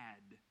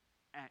mad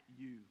at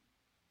you.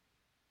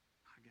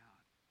 My God.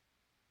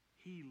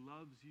 He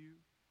loves you.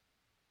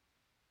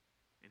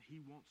 And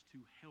he wants to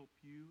help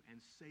you and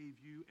save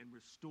you and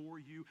restore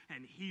you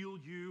and heal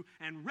you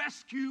and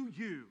rescue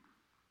you.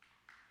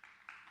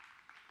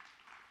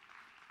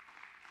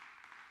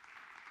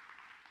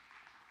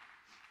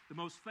 The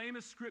most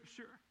famous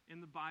scripture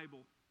in the Bible,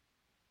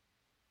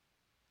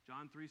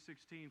 John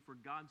 3:16, for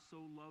God so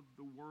loved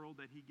the world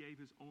that he gave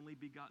his only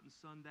begotten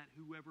Son, that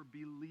whoever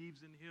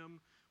believes in him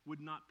would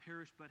not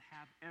perish but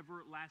have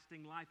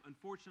everlasting life.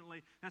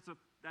 Unfortunately, that's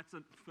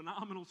a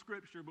phenomenal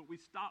scripture, but we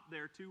stop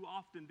there too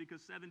often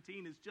because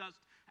 17 is just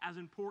as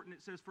important.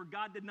 It says, for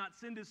God did not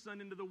send his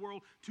Son into the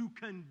world to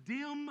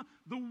condemn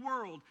the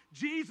world.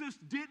 Jesus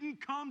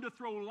didn't come to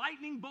throw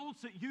lightning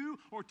bolts at you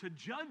or to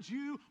judge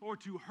you or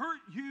to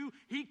hurt you.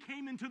 He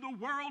came into the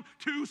world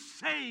to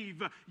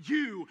save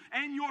you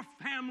and your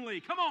family.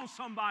 Come on,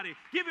 somebody.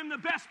 Give him the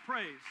best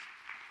praise.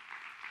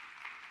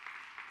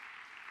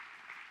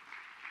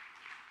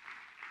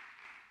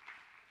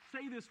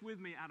 Say this with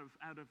me out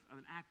of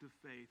an act of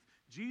faith.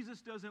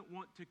 Jesus doesn't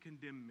want to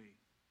condemn me.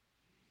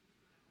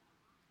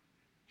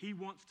 He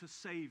wants to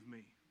save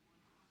me.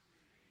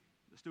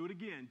 Let's do it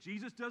again.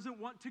 Jesus doesn't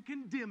want to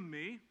condemn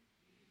me.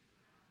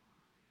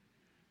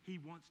 He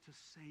wants to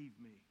save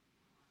me.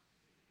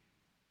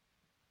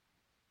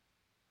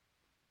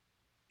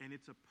 And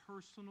it's a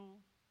personal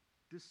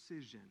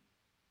decision.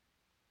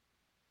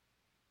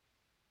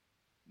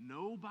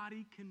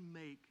 Nobody can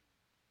make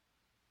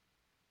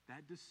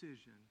that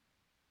decision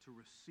to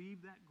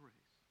receive that grace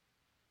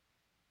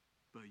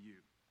but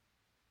you.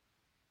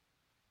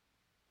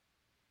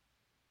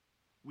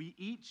 We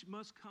each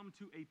must come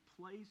to a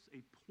place,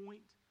 a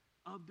point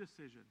of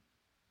decision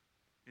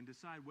and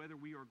decide whether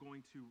we are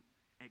going to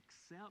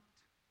accept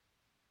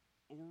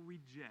or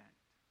reject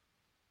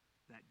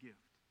that gift.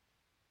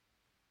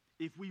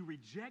 If we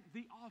reject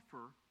the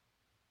offer,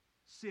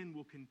 sin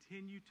will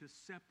continue to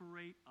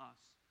separate us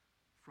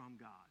from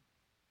God.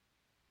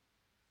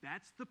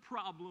 That's the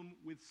problem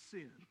with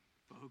sin,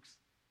 folks.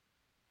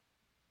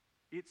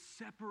 It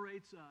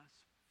separates us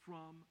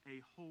from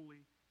a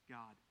holy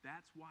God.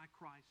 That's why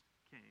Christ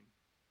came,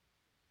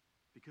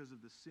 because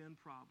of the sin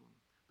problem.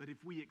 But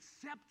if we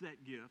accept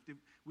that gift, if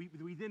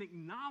we then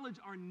acknowledge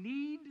our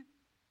need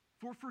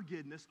for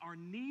forgiveness, our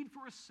need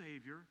for a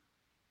Savior,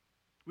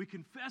 we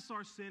confess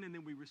our sin, and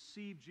then we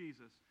receive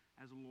Jesus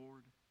as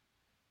Lord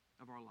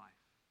of our life.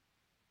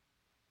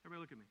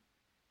 Everybody look at me.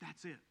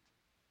 That's it.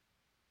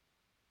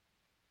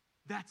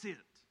 That's it.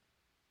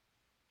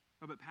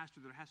 Oh, but Pastor,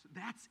 there has to.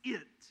 That's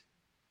it.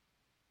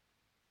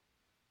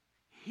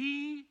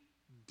 He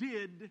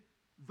did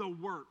the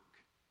work.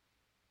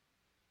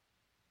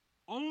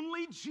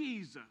 Only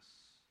Jesus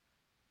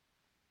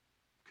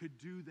could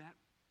do that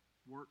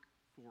work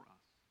for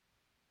us.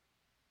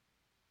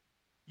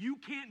 You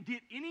can't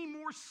get any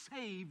more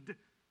saved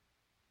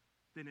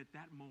than at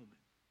that moment.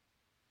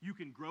 You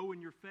can grow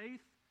in your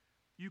faith.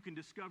 You can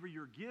discover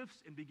your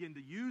gifts and begin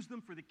to use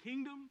them for the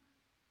kingdom.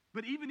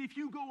 But even if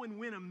you go and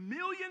win 1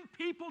 million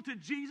people to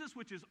Jesus,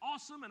 which is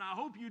awesome, and I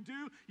hope you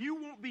do, you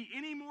won't be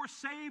any more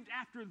saved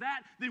after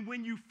that than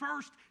when you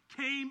first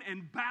came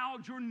and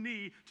bowed your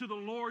knee to the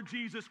Lord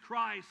Jesus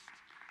Christ.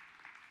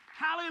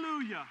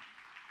 Hallelujah.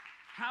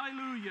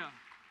 Hallelujah.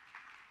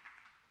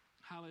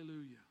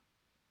 Hallelujah.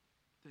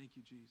 Thank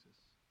you, Jesus.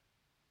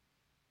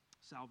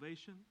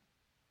 Salvation,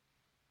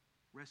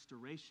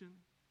 restoration,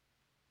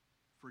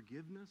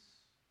 forgiveness,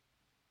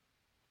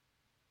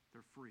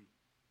 they're free.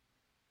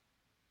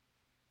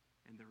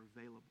 And they're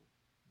available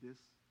this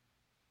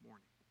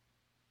morning.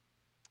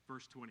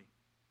 Verse 20.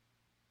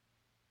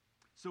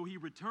 So he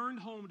returned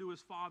home to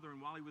his father,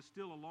 and while he was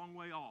still a long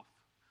way off,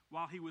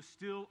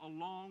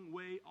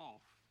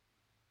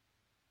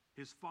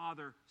 his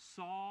father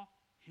saw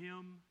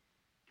him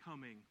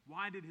coming.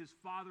 Why did his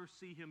father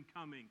see him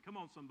coming? Come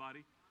on,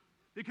 somebody.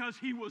 Because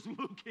he was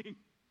looking.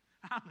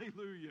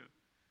 Hallelujah.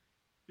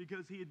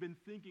 Because he had been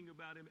thinking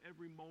about him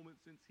every moment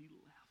since he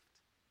left.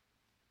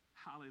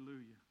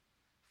 Hallelujah.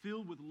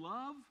 Filled with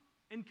love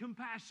and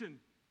compassion,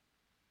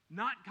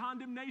 not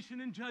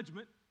condemnation and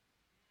judgment.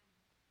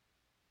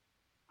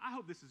 I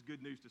hope this is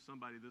good news to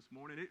somebody this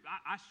morning.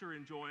 I sure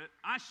enjoy it.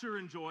 I sure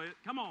enjoy it.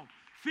 Come on.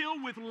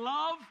 Filled with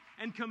love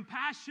and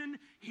compassion,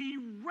 he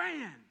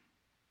ran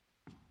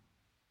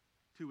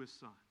to his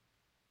son.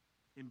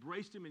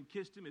 Embraced him and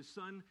kissed him. His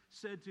son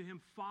said to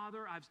him,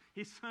 Father,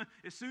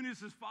 as soon as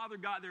his father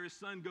got there, his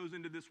son goes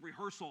into this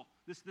rehearsal,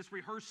 this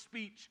rehearsed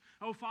speech.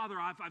 Oh, Father,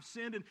 I've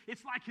sinned. And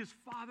it's like his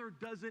father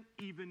doesn't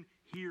even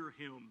hear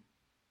him.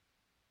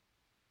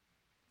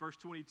 Verse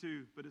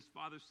 22, but his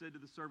father said to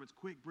the servants,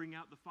 quick, bring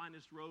out the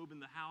finest robe in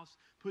the house,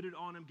 put it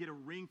on him, get a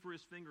ring for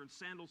his finger and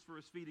sandals for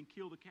his feet, and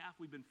kill the calf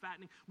we've been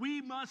fattening.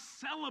 We must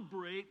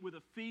celebrate with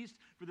a feast,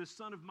 for this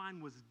son of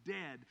mine was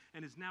dead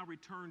and is now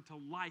returned to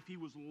life. He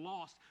was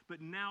lost,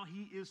 but now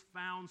he is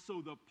found.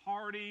 So the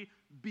party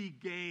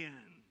began.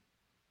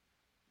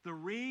 The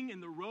ring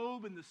and the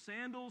robe and the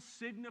sandals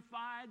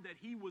signified that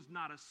he was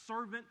not a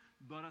servant,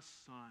 but a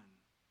son.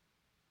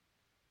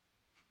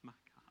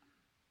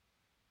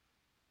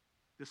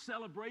 The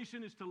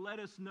celebration is to let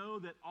us know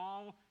that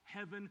all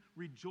heaven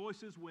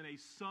rejoices when a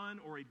son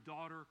or a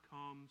daughter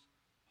comes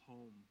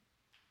home.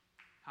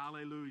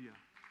 Hallelujah.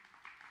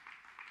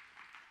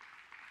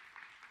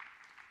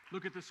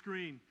 Look at the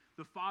screen.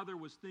 The father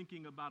was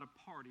thinking about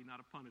a party, not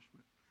a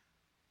punishment.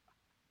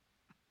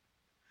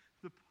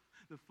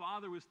 The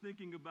father was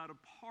thinking about a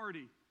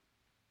party,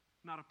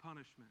 not a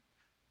punishment.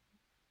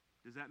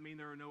 Does that mean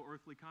there are no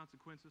earthly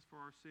consequences for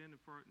our sin?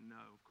 No,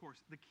 of course.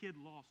 The kid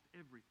lost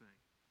everything.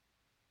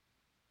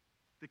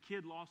 The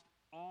kid lost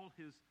all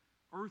his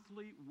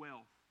earthly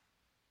wealth.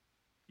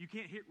 You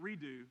can't hit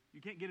redo. You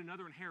can't get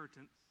another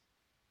inheritance.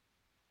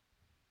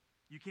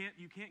 You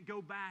can't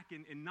go back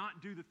and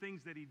not do the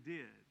things that he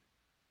did.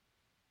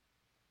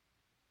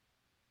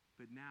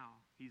 But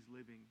now he's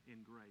living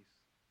in grace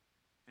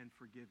and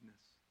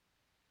forgiveness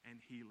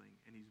and healing.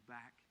 And he's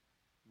back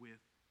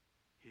with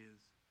his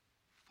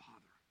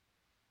father.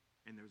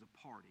 And there's a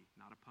party,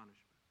 not a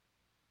punishment.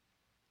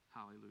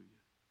 Hallelujah.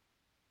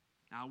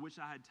 Now, I wish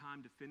I had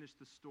time to finish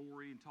the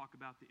story and talk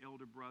about the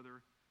elder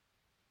brother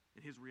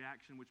and his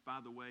reaction, which, by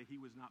the way, he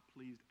was not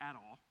pleased at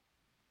all.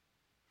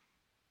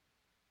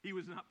 He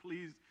was not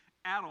pleased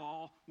at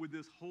all with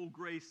this whole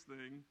grace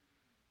thing.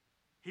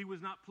 He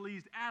was not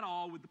pleased at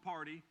all with the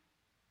party.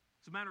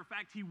 As a matter of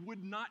fact, he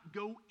would not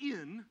go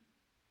in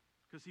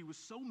because he was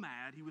so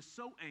mad. He was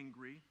so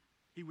angry.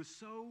 He was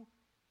so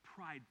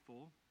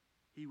prideful.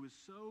 He was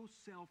so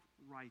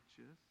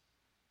self-righteous.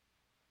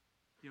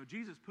 You know,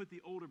 Jesus put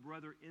the older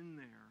brother in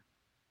there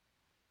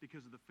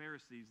because of the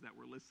Pharisees that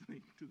were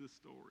listening to the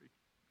story.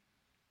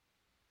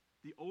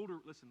 The older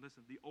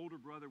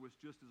brother was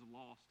just as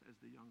lost as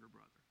the younger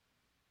brother.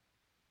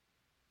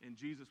 And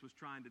Jesus was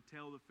trying to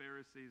tell the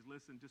Pharisees,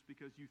 listen, just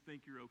because you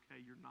think you're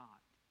okay, you're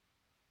not.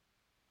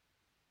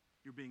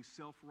 You're being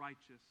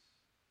self-righteous,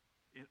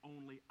 and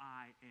only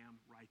I am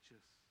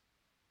righteous.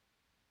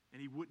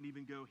 And he wouldn't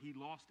even go. He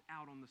lost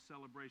out on the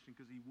celebration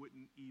because he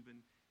wouldn't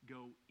even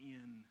go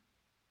in.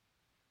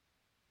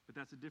 But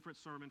that's a different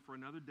sermon for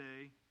another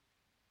day.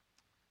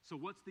 So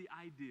what's the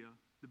idea,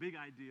 the big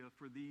idea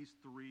for these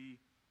three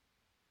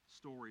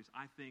stories?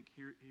 I think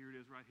here it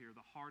is right here.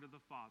 The heart of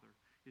the Father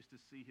is to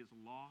see his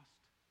lost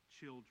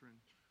children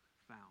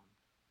found.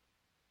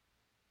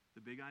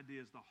 The big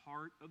idea is the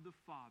heart of the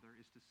Father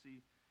is to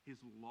see his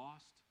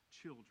lost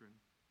children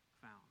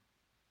found.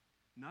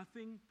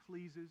 Nothing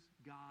pleases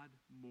God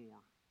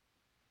more.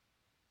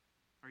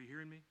 Are you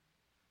hearing me?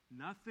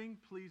 Nothing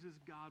pleases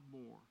God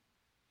more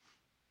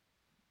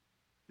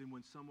than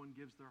when someone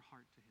gives their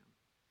heart to him.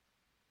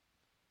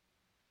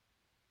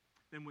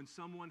 Than when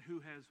someone who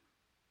has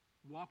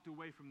walked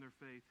away from their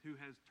faith, who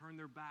has turned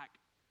their back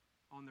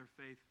on their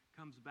faith,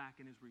 comes back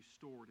and is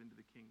restored into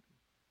the kingdom.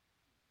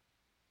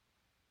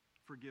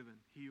 Forgiven,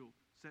 healed,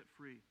 set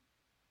free.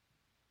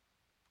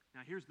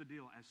 Now here's the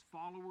deal. As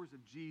followers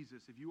of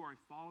Jesus, if you are a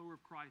follower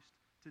of Christ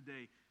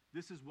today,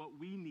 this is what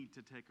we need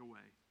to take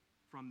away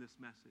from this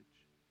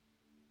message.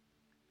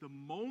 The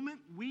moment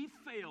we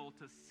fail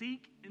to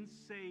seek and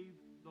save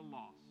the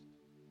lost,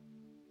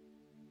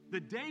 the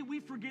day we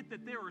forget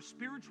that there are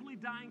spiritually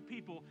dying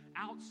people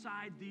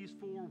outside these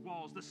four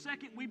walls, the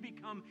second we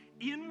become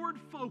inward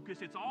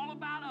focused, it's all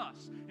about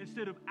us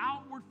instead of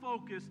outward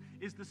focus,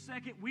 is the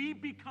second we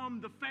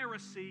become the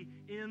Pharisee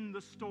in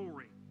the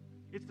story.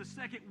 It's the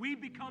second we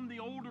become the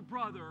older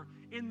brother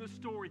in the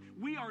story.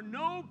 We are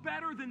no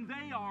better than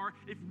they are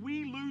if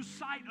we lose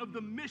sight of the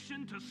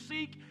mission to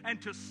seek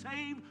and to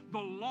save the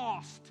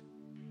lost.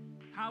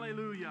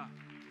 Hallelujah.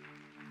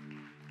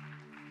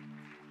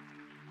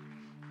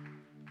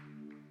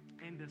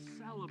 And to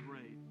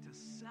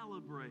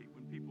celebrate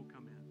when people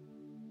come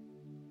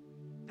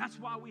in. That's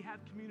why we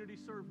have Community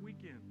Serve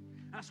Weekend.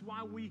 That's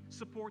why we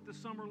support the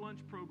summer lunch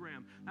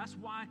program. That's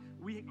why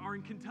we are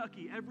in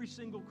Kentucky every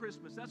single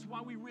Christmas. That's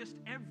why we risked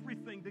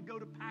everything to go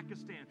to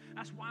Pakistan.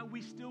 That's why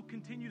we still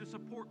continue to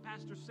support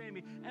Pastor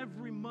Sammy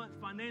every month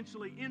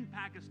financially in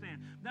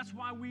Pakistan. That's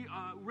why we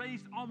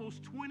raised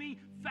almost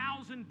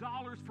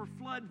 $20,000 for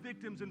flood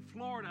victims in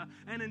Florida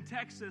and in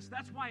Texas.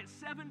 That's why at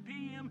 7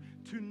 p.m.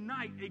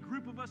 tonight, a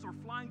group of us are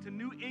flying to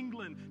New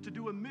England to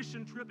do a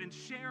mission trip and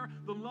share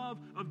the love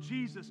of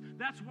Jesus.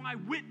 That's why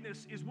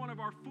witness is one of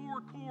our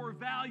 4 core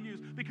values,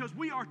 because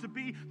we are to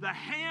be the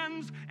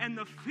hands and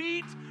the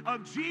feet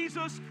of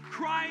Jesus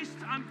Christ.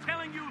 I'm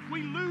telling you, if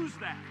we lose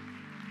that,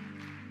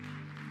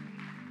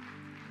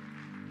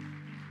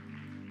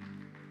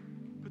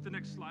 put the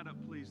next slide up,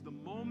 please. The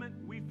moment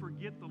we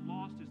forget the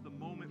lost is the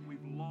moment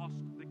we've lost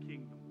the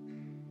kingdom.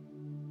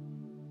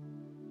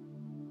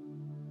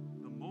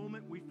 The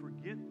moment we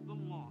forget the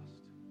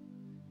lost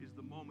is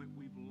the moment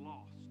we've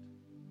lost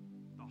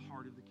the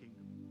heart of the kingdom.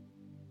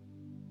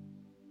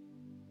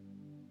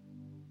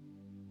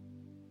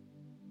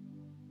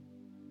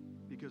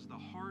 Because the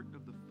heart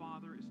of the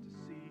Father is to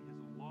see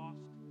his lost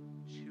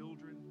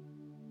children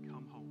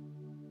come home.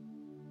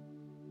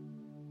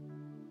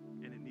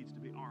 And it needs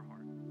to be our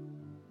heart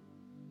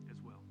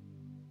as well.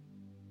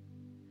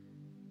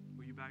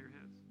 Will you bow your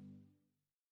head?